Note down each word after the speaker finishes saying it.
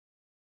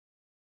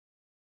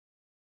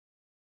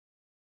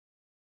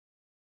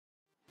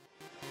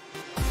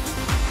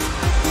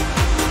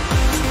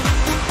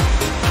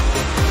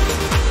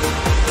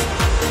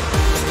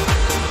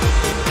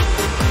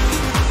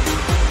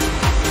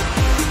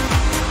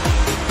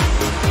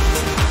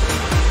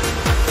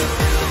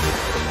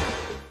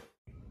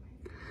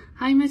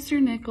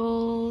Mr.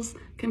 Nichols.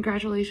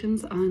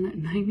 Congratulations on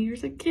 9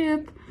 years at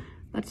KIPP.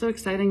 That's so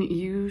exciting.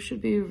 You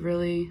should be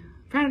really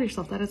proud of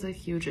yourself. That is a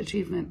huge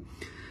achievement.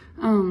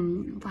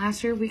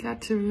 Last year we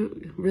got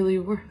to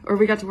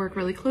work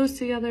really close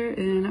together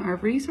in our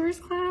resource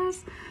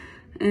class.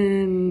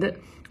 And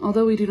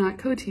although we do not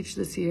co-teach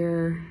this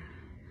year,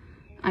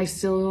 I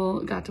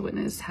still got to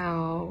witness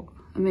how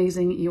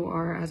amazing you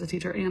are as a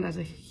teacher and as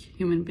a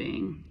human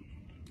being.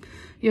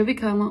 You have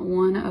become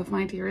one of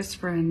my dearest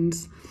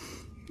friends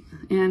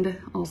and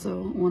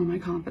also one of my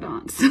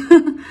confidants.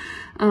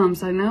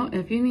 Side note,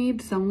 if you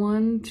need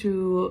someone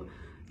to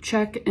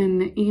check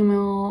an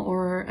email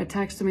or a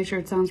text to make sure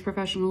it sounds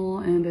professional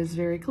and is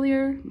very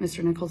clear,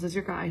 Mr. Nichols is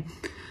your guy.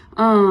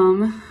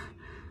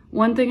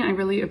 One thing I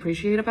really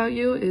appreciate about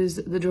you is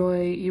the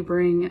joy you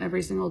bring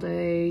every single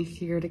day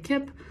here to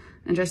KIPP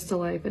and just to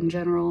life in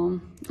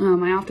general.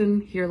 I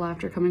often hear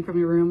laughter coming from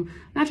your room,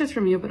 not just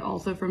from you, but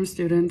also from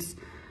students.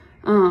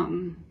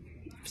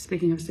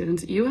 Speaking of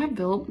students, you have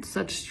built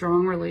such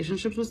strong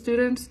relationships with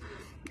students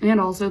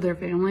and also their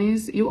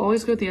families. You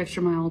always go the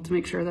extra mile to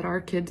make sure that our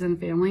kids and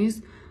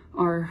families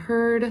are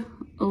heard,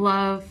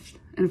 loved,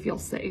 and feel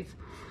safe.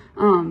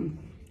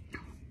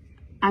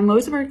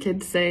 Most of our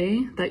kids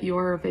say that you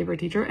are our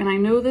favorite teacher, and I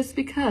know this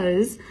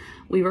because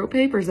we wrote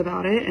papers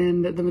about it,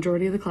 and the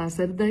majority of the class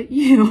said that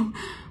you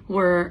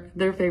were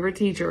their favorite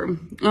teacher.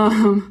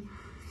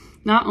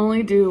 Not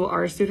only do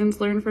our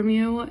students learn from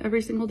you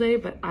every single day,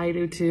 but I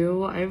do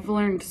too. I've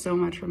learned so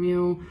much from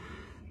you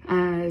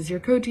as your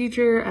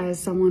co-teacher,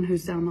 as someone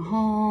who's down the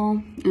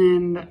hall,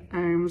 and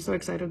I'm so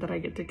excited that I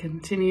get to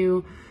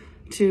continue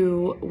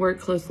to work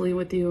closely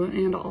with you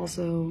and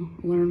also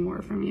learn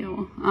more from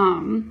you.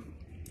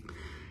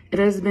 It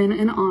has been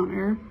an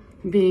honor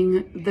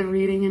being the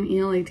reading and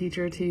ELA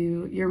teacher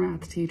to your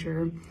math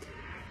teacher.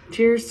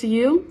 Cheers to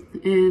you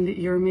and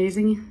your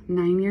amazing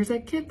 9 years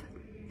at KIPP.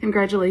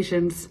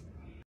 Congratulations.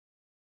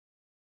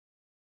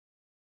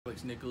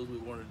 Alex Nichols, we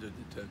wanted to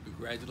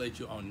congratulate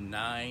you on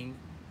 9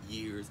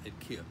 years at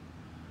KIPP.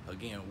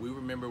 Again, we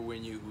remember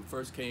when you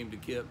first came to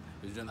KIPP, it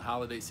was during the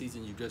holiday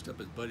season, you dressed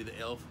up as Buddy the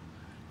Elf.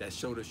 That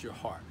showed us your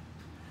heart.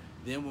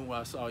 Then when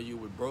I saw you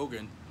with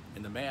Brogan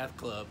in the math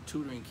club,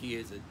 tutoring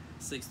kids at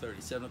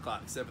 6:30, 7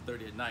 o'clock,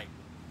 7:30 at night,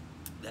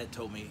 that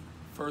told me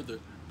further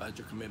about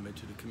your commitment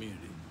to the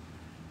community.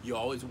 You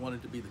always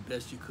wanted to be the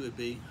best you could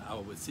be. I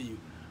would see you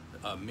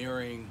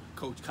mirroring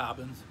Coach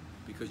Cobbins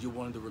because you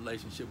wanted the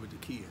relationship with the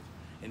kids.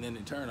 And then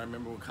in turn, I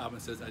remember when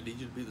Cobbins says, I need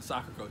you to be the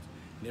soccer coach.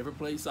 Never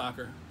played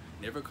soccer,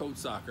 never coached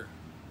soccer,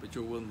 but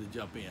you're willing to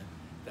jump in.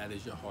 That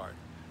is your heart.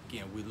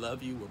 Again, we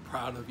love you, we're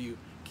proud of you.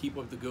 Keep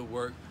up the good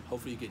work.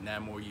 Hopefully you get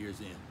 9 more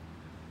years in.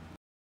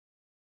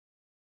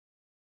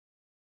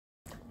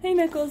 Hey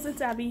Nichols,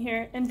 it's Abby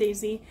here, and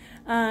Daisy.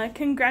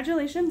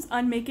 Congratulations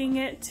on making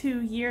it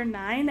to year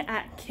 9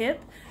 at KIPP.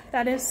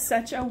 That is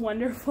such a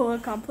wonderful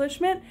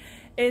accomplishment.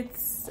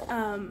 It's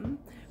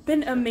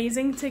been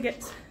amazing to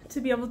get to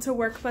be able to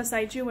work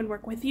beside you and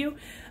work with you.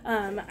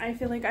 I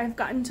feel like I've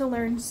gotten to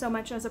learn so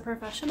much as a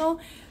professional,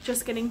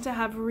 just getting to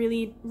have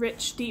really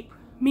rich, deep,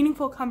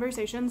 meaningful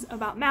conversations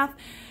about math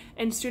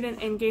and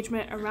student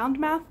engagement around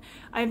math.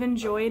 I've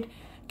enjoyed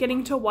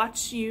getting to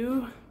watch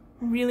you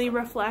really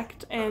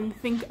reflect and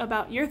think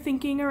about your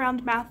thinking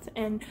around math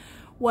and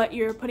what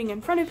you're putting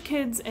in front of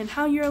kids and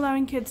how you're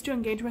allowing kids to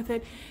engage with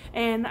it.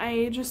 And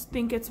I just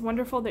think it's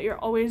wonderful that you're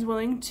always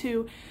willing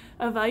to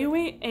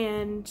evaluate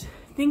and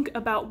think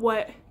about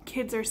what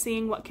kids are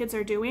seeing, what kids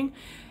are doing,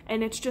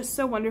 and it's just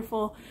so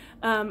wonderful.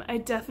 I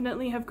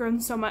definitely have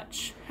grown so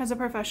much as a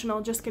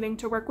professional just getting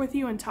to work with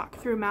you and talk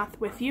through math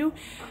with you.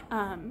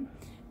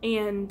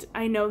 And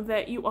I know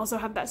that you also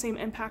have that same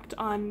impact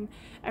on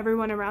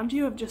everyone around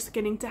you of just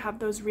getting to have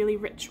those really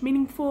rich,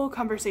 meaningful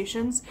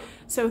conversations.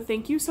 So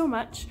thank you so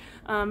much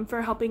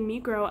for helping me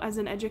grow as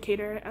an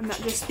educator, and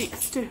that just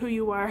speaks to who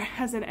you are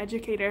as an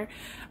educator.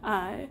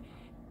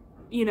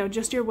 You know,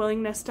 just your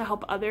willingness to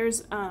help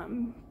others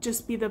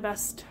just be the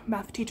best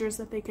math teachers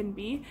that they can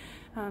be.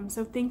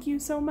 So thank you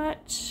so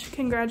much.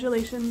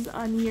 Congratulations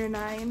on year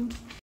 9.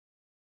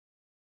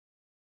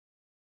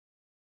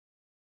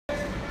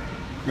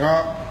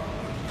 Now,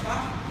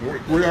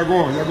 where y'all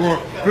going? Y'all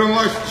going? Feeling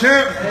like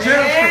champs?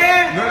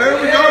 Champs? No, there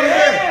we go.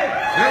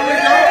 There we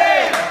go.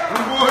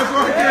 Them boys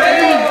right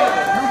there.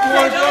 Them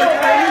boys right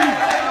there.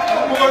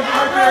 Them boys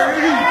right there.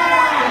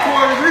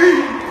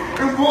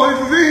 Them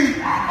boys eat.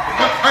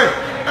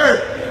 Hey,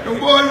 them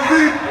boys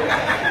eat.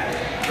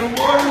 Them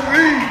boys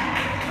eat.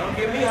 Don't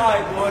get me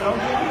hype, boy. Don't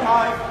get me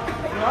hype.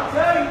 I'll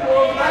tell you,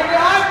 boy. When I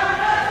get hype,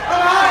 I'm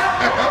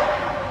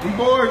hype. Them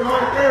boys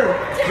right there.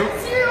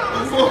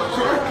 Them boys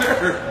right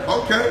there.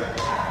 Okay.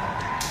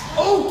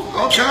 Oh,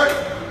 okay.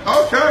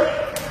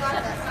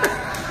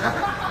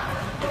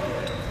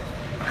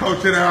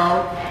 Coach it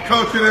out.